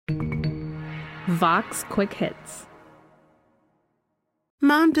Vox Quick Hits.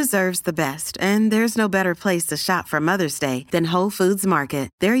 Mom deserves the best, and there's no better place to shop for Mother's Day than Whole Foods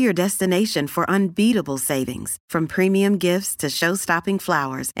Market. They're your destination for unbeatable savings, from premium gifts to show-stopping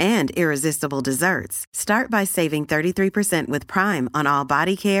flowers and irresistible desserts. Start by saving 33% with Prime on all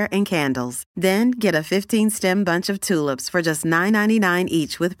body care and candles. Then get a 15-stem bunch of tulips for just $9.99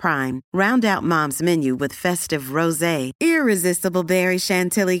 each with Prime. Round out Mom's menu with festive rosé, irresistible berry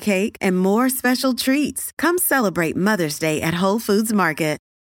chantilly cake, and more special treats. Come celebrate Mother's Day at Whole Foods Market.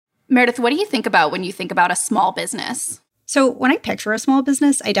 Meredith, what do you think about when you think about a small business? So when I picture a small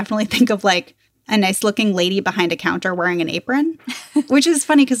business, I definitely think of like a nice looking lady behind a counter wearing an apron, which is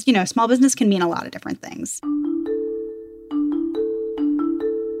funny because, you know, small business can mean a lot of different things.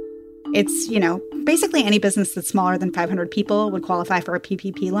 It's, you know, basically any business that's smaller than 500 people would qualify for a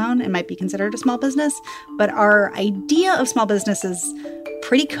PPP loan and might be considered a small business. But our idea of small business is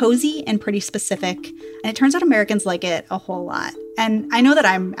pretty cozy and pretty specific. And it turns out Americans like it a whole lot. And I know that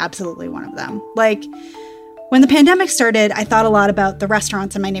I'm absolutely one of them. Like, when the pandemic started, I thought a lot about the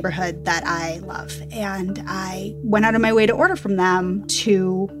restaurants in my neighborhood that I love. And I went out of my way to order from them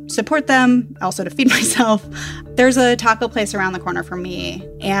to support them, also to feed myself. There's a taco place around the corner from me,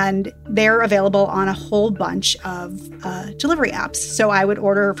 and they're available on a whole bunch of delivery apps. So I would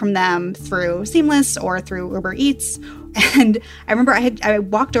order from them through Seamless or through Uber Eats. And I remember I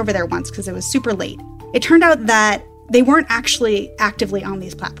walked over there once because it was super late. It turned out that they weren't actually actively on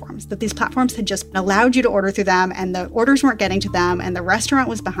these platforms, that these platforms had just allowed you to order through them, and the orders weren't getting to them, and the restaurant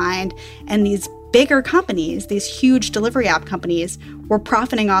was behind, and these bigger companies, these huge delivery app companies, were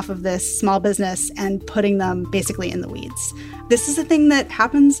profiting off of this small business and putting them basically in the weeds. This is a thing that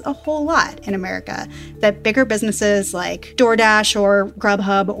happens a whole lot in America, that bigger businesses like DoorDash or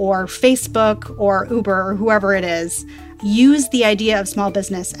Grubhub or Facebook or Uber or whoever it is use the idea of small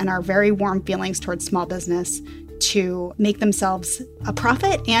business and our very warm feelings towards small business to make themselves a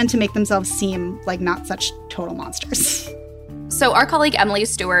profit and to make themselves seem like not such total monsters. So our colleague Emily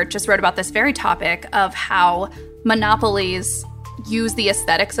Stewart just wrote about this very topic of how monopolies use the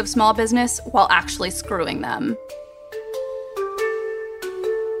aesthetics of small business while actually screwing them.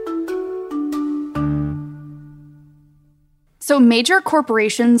 So major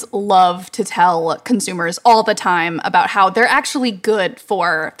corporations love to tell consumers all the time about how they're actually good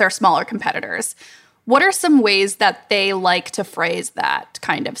for their smaller competitors. What are some ways that they like to phrase that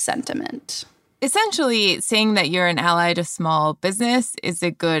kind of sentiment? Essentially, saying that you're an ally to small business is a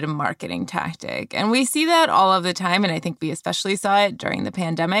good marketing tactic. And we see that all of the time, and I think we especially saw it during the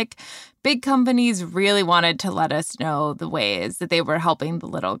pandemic. Big companies really wanted to let us know the ways that they were helping the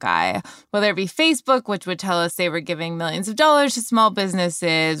little guy, whether it be Facebook, which would tell us they were giving millions of dollars to small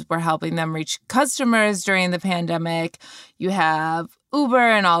businesses, were helping them reach customers during the pandemic. You have Uber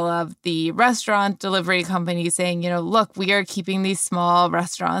and all of the restaurant delivery companies saying, you know, look, we are keeping these small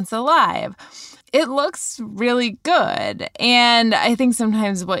restaurants alive. It looks really good. And I think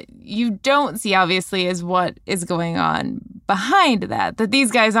sometimes what you don't see, obviously, is what is going on behind that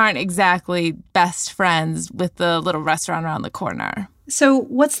these guys aren't exactly best friends with the little restaurant around the corner. So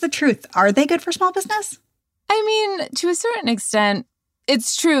what's the truth? Are they good for small business? I mean, to a certain extent,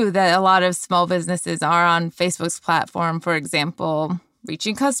 it's true that a lot of small businesses are on Facebook's platform, for example,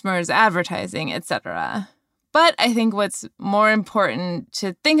 reaching customers, advertising, etc. But I think what's more important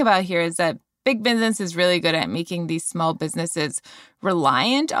to think about here is that big business is really good at making these small businesses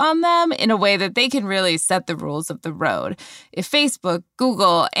reliant on them in a way that they can really set the rules of the road. If Facebook,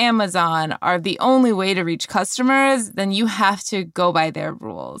 Google, Amazon are the only way to reach customers, then you have to go by their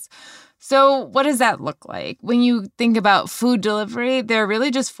rules. So what does that look like? When you think about food delivery, there are really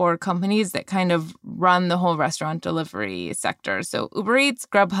just 4 companies that kind of run the whole restaurant delivery sector. So Uber Eats,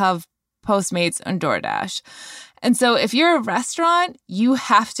 Grubhub, Postmates, and DoorDash. And so if you're a restaurant, you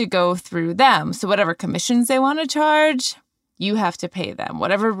have to go through them. So whatever commissions they want to charge, you have to pay them.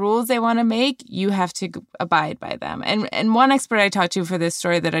 Whatever rules they want to make, you have to abide by them. And one expert I talked to for this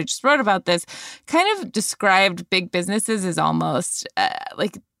story that I just wrote about this kind of described big businesses as almost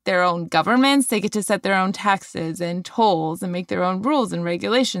like their own governments. They get to set their own taxes and tolls and make their own rules and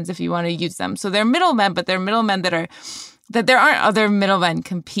regulations if you want to use them. So they're middlemen, but they're middlemen that there aren't other middlemen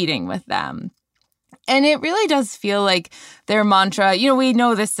competing with them. And it really does feel like their mantra, you know, we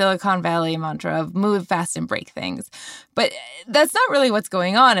know the Silicon Valley mantra of move fast and break things, but that's not really what's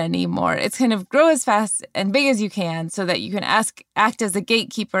going on anymore. It's kind of grow as fast and big as you can so that you can act as a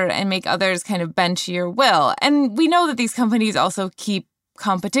gatekeeper and make others kind of bend to your will. And we know that these companies also keep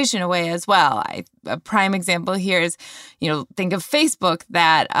competition away as well. A prime example here is, you know, think of Facebook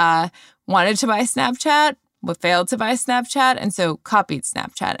that wanted to buy Snapchat, failed to buy Snapchat and so copied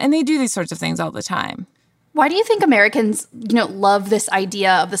Snapchat. And they do these sorts of things all the time. Why do you think Americans, love this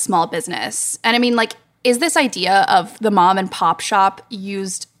idea of the small business? And I mean, is this idea of the mom and pop shop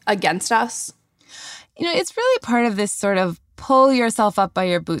used against us? It's really part of this sort of pull yourself up by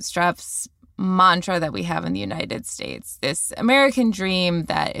your bootstraps mantra that we have in the United States. This American dream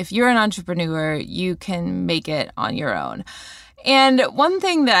that if you're an entrepreneur, you can make it on your own. And one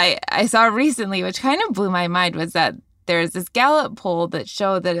thing that I saw recently, which kind of blew my mind, was that there's this Gallup poll that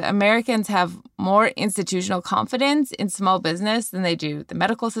showed that Americans have more institutional confidence in small business than they do the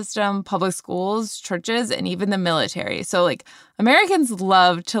medical system, public schools, churches, and even the military. So, Americans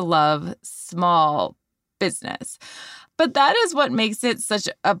love small business. But that is what makes it such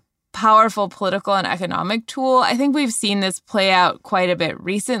a powerful political and economic tool. I think we've seen this play out quite a bit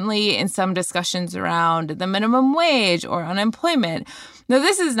recently in some discussions around the minimum wage or unemployment. Now,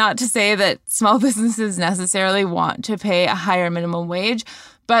 this is not to say that small businesses necessarily want to pay a higher minimum wage,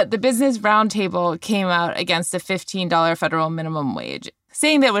 but the Business Roundtable came out against a $15 federal minimum wage,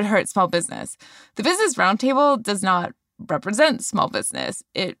 saying that it would hurt small business. The Business Roundtable does not represent small business.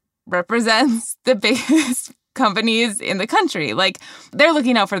 It represents the biggest companies in the country. They're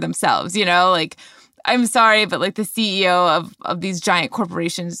looking out for themselves, I'm sorry, but the CEO of these giant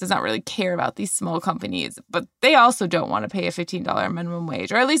corporations does not really care about these small companies, but they also don't want to pay a $15 minimum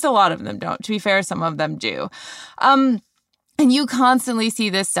wage, or at least a lot of them don't. To be fair, some of them do. And you constantly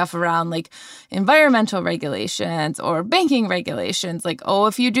see this stuff around environmental regulations or banking regulations.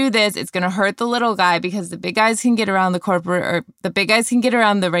 If you do this, it's going to hurt the little guy because the big guys can get around the corporate, or the big guys can get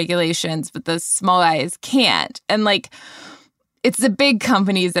around the regulations, but the small guys can't. And it's the big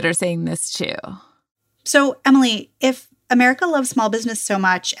companies that are saying this too. So, Emily, if America loves small business so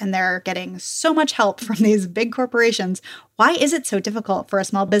much and they're getting so much help from these big corporations, why is it so difficult for a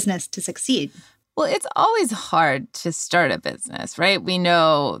small business to succeed? Well, it's always hard to start a business, right? We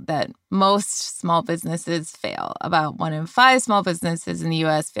know that most small businesses fail. About 1 in 5 small businesses in the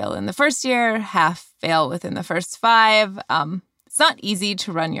U.S. fail in the first year, half fail within the first 5. It's not easy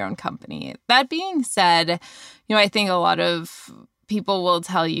to run your own company. That being said, I think a lot of people will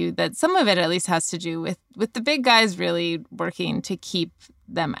tell you that some of it at least has to do with the big guys really working to keep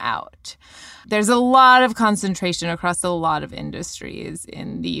them out. There's a lot of concentration across a lot of industries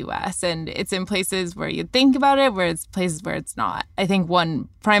in the U.S., and it's in places where you think about it, where it's places where it's not. I think one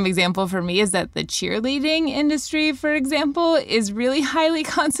prime example for me is that the cheerleading industry, for example, is really highly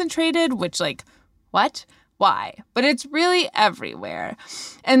concentrated, which what? Why? But it's really everywhere.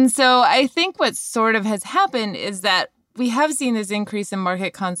 And so I think what sort of has happened is that we have seen this increase in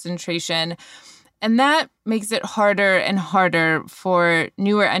market concentration, and that makes it harder and harder for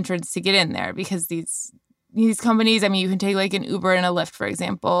newer entrants to get in there because these companies, you can take an Uber and a Lyft, for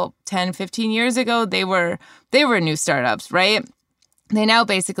example. 10, 15 years ago, they were new startups, right? They now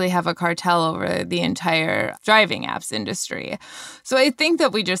basically have a cartel over the entire driving apps industry. So I think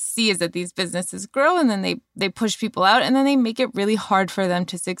that we just see is that these businesses grow and then they push people out and then they make it really hard for them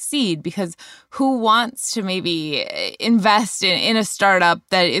to succeed because who wants to maybe invest in a startup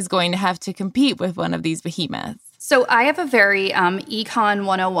that is going to have to compete with one of these behemoths? So I have a very Econ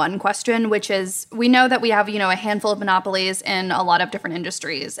 101 question, which is we know that we have, a handful of monopolies in a lot of different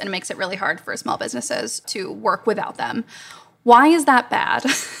industries, and it makes it really hard for small businesses to work without them. Why is that bad?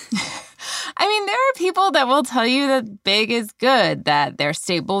 There are people that will tell you that big is good, that they're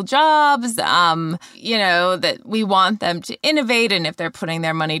stable jobs, that we want them to innovate. And if they're putting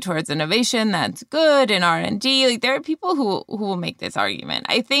their money towards innovation, that's good. And R&D, there are people who will make this argument.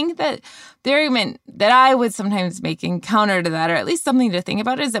 I think that the argument that I would sometimes make in counter to that, or at least something to think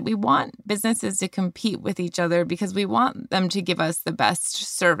about, is that we want businesses to compete with each other because we want them to give us the best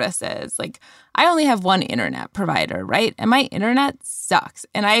services. I only have one internet provider, right? And my internet sucks.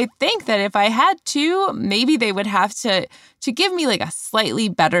 And I think that if I had to, maybe they would have to give me a slightly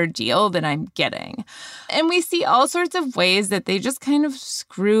better deal than I'm getting. And we see all sorts of ways that they just kind of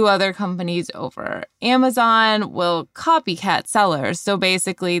screw other companies over. Amazon will copycat sellers. So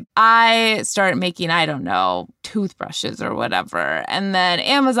basically, I start making, toothbrushes or whatever. And then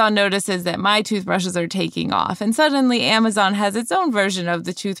Amazon notices that my toothbrushes are taking off. And suddenly Amazon has its own version of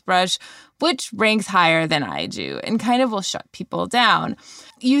the toothbrush, which ranks higher than I do and kind of will shut people down.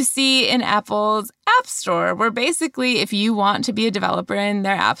 You see in Apple's App Store, where basically if you want to be a developer in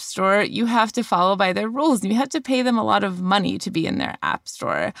their App Store, you have to follow by their rules and you have to pay them a lot of money to be in their App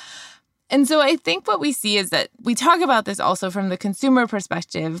Store. And so I think what we see is that we talk about this also from the consumer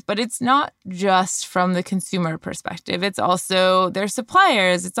perspective, but it's not just from the consumer perspective. It's also their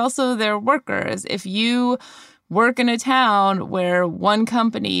suppliers. It's also their workers. If you work in a town where one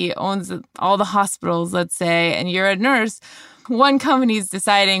company owns all the hospitals, let's say, and you're a nurse, one company is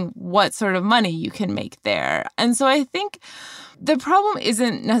deciding what sort of money you can make there. And so I think the problem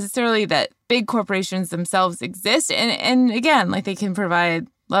isn't necessarily that big corporations themselves exist. And again, like they can provide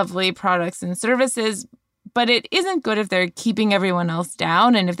lovely products and services, but it isn't good if they're keeping everyone else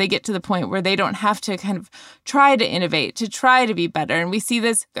down and if they get to the point where they don't have to kind of try to innovate, to try to be better. And we see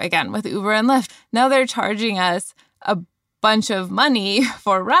this, again, with Uber and Lyft. Now they're charging us a bunch of money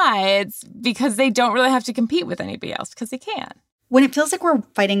for rides because they don't really have to compete with anybody else because they can't. When it feels like we're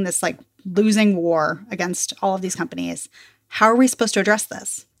fighting this like losing war against all of these companies, how are we supposed to address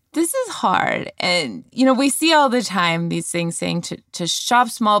this? This is hard. And, you know, we see all the time these things saying to shop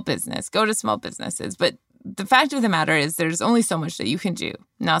small business, go to small businesses. But the fact of the matter is there's only so much that you can do.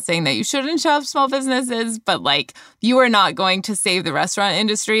 Not saying that you shouldn't shop small businesses, but like you are not going to save the restaurant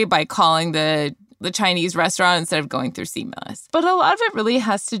industry by calling the Chinese restaurant instead of going through Seamless. But a lot of it really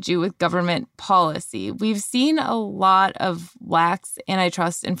has to do with government policy. We've seen a lot of lax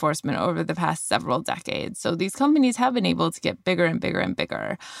antitrust enforcement over the past several decades. So these companies have been able to get bigger and bigger and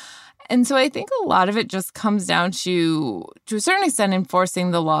bigger. And so I think a lot of it just comes down to a certain extent,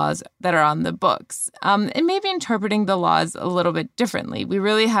 enforcing the laws that are on the books and maybe interpreting the laws a little bit differently. We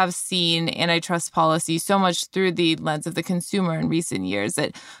really have seen antitrust policy so much through the lens of the consumer in recent years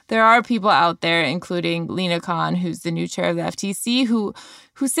that there are people out there, including Lina Khan, who's the new chair of the FTC, who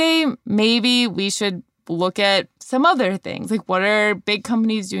say maybe we should look at some other things, like what are big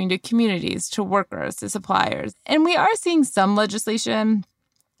companies doing to communities, to workers, to suppliers. And we are seeing some legislation.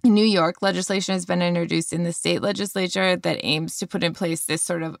 In New York, legislation has been introduced in the state legislature that aims to put in place this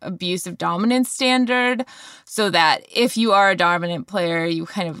sort of abuse of dominance standard so that if you are a dominant player, you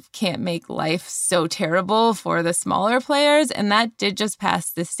kind of can't make life so terrible for the smaller players. And that did just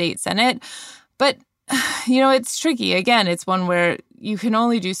pass the state Senate. But, you know, it's tricky. Again, it's one where you can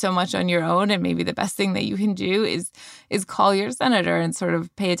only do so much on your own. And maybe the best thing that you can do is call your senator and sort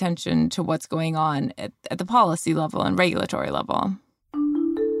of pay attention to what's going on at the policy level and regulatory level.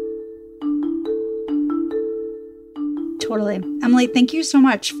 Totally. Emily, thank you so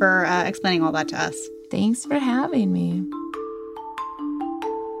much for explaining all that to us. Thanks for having me.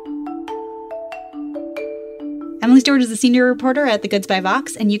 Emily Stewart is a senior reporter at The Goods by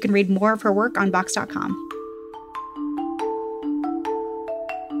Vox, and you can read more of her work on Vox.com.